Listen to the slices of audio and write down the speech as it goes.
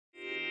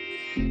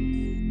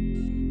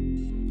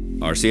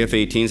Our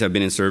CF-18s have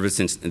been in service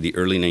since the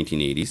early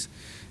 1980s.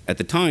 At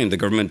the time, the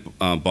government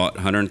bought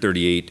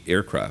 138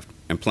 aircraft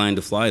and planned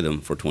to fly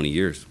them for 20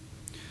 years.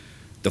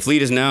 The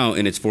fleet is now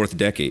in its fourth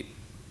decade,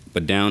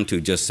 but down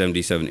to just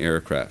 77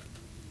 aircraft.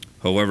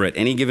 However, at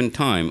any given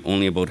time,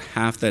 only about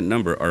half that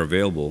number are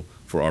available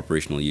for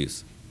operational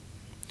use.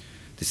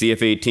 The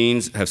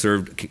CF-18s have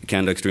served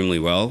Canada extremely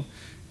well,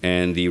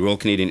 and the Royal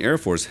Canadian Air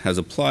Force has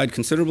applied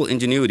considerable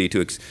ingenuity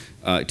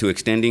to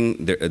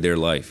extending their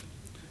life.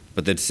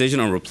 But the decision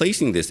on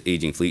replacing this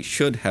aging fleet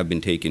should have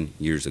been taken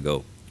years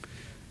ago.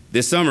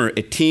 This summer,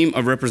 a team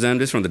of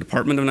representatives from the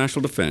Department of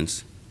National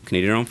Defence,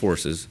 Canadian Armed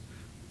Forces,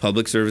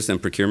 Public Service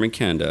and Procurement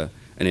Canada,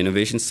 and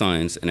Innovation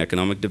Science and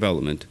Economic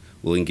Development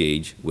will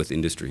engage with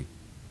industry.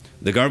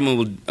 The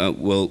government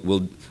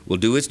will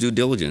do its due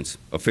diligence.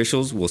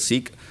 Officials will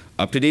seek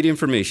up-to-date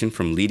information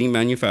from leading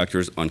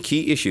manufacturers on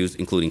key issues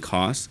including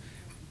costs,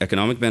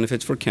 economic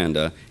benefits for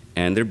Canada,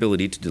 and their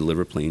ability to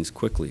deliver planes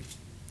quickly.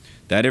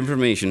 That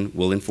information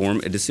will inform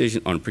a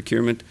decision on a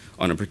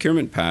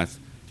procurement path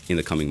in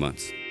the coming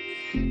months.